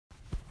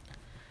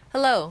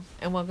Hello,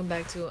 and welcome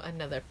back to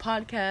another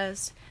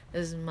podcast.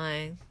 This is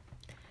I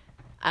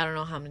don't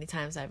know how many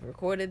times I've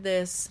recorded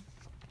this.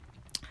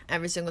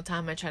 Every single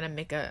time I try to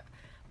make a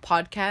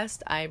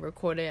podcast, I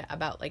record it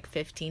about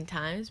 15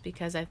 times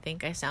because I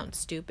think I sound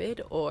stupid,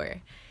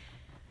 or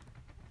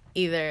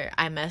either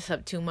I mess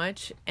up too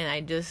much and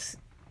I just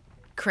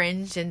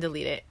cringe and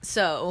delete it.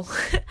 So,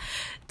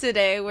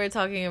 today we're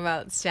talking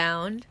about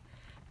sound,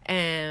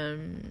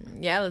 and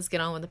let's get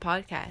on with the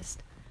podcast.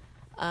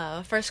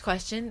 First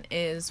question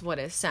is, what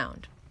is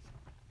sound?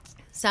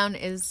 Sound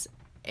is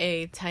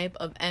a type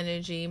of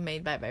energy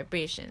made by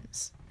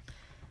vibrations.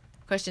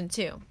 Question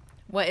 2.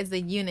 What is the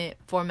unit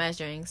for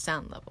measuring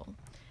sound level?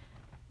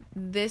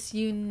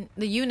 The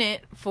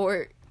unit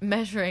for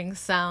measuring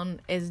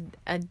sound is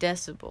a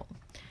decibel.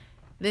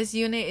 This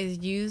unit is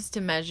used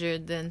to measure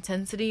the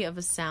intensity of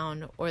a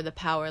sound or the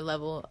power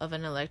level of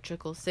an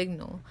electrical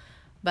signal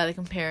by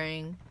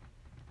comparing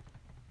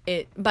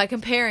it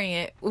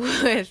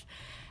with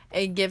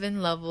a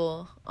given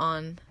level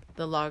on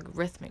the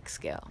logarithmic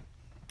scale.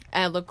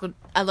 I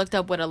looked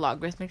up what a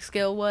logarithmic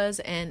scale was,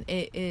 and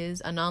it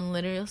is a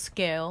nonlinear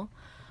scale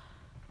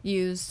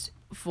used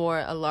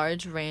for a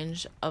large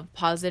range of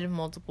positive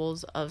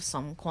multiples of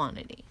some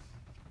quantity.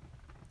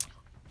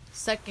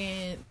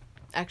 Third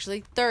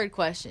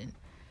question.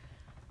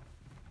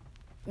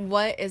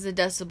 What is a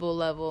decibel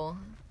level?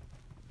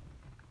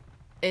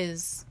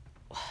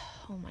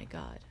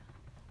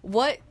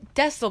 What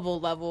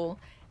decibel level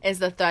is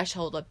the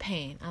threshold of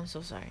pain? I'm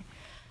so sorry.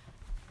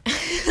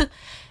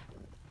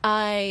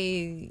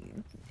 I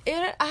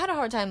had a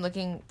hard time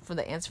looking for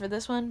the answer for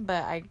this one,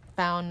 but I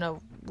found a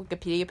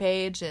Wikipedia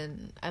page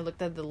and I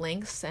looked at the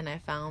links and I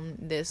found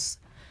this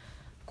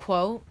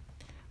quote,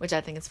 which I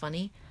think is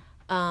funny.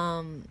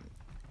 A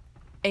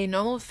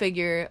normal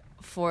figure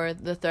for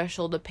the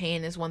threshold of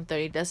pain is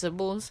 130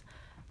 decibels,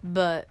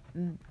 but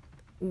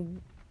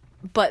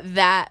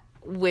that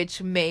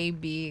which may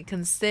be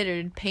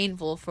considered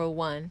painful for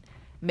one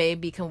may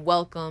become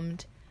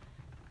welcomed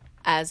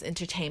as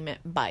entertainment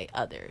by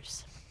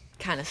others.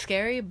 Kind of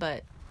scary,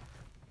 but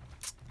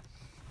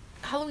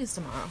Halloween's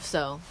tomorrow,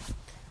 so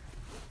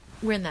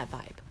we're in that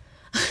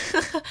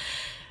vibe.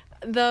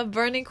 The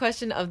burning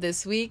question of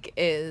this week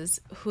is,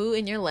 who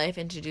in your life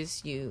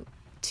introduced you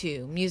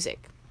to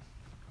music?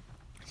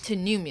 To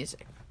new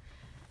music?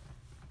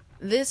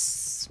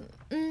 It's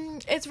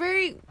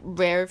very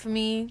rare for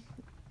me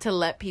to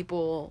let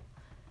people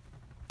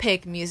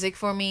pick music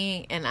for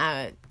me and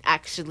I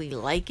actually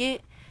like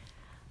it.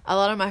 A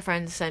lot of my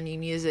friends send me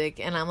music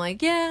and I'm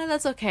like, yeah,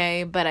 that's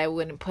okay, but I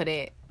wouldn't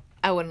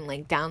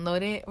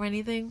download it or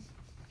anything.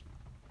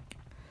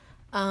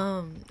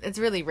 It's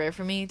really rare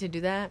for me to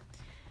do that.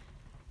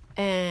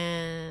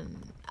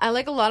 And I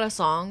like a lot of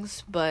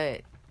songs,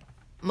 but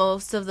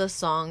most of the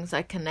songs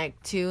I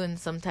connect to in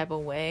some type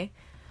of way.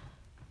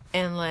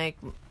 And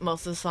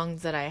most of the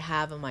songs that I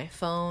have on my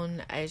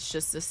phone, it's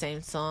just the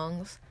same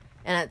songs.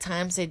 And at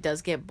times it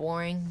does get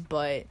boring,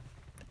 but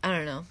I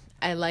don't know.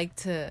 I like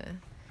to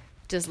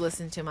just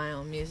listen to my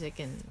own music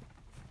and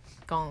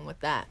go on with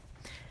that.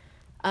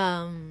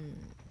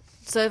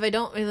 So if I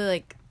don't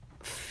really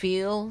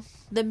feel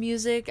the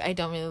music, I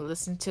don't really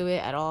listen to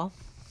it at all.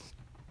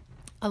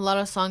 A lot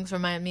of songs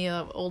remind me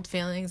of old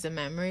feelings and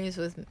memories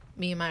with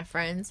me and my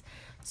friends.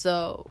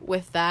 So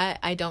with that,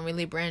 I don't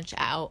really branch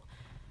out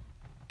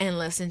and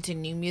listen to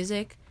new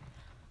music.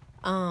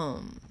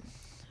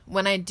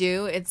 When I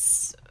do,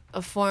 it's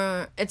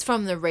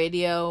from the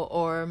radio,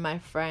 or my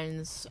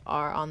friends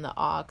are on the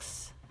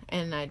aux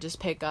and I just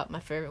pick up my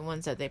favorite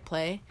ones that they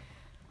play.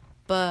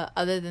 But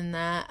other than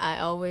that, I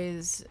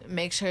always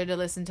make sure to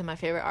listen to my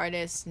favorite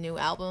artists' new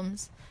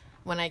albums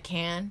when I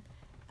can.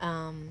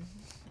 And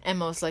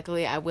most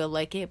likely I will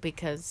like it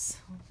because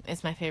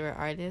it's my favorite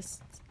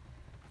artist.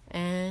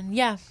 And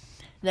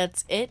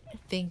that's it.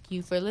 Thank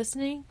you for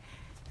listening.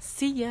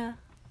 See ya.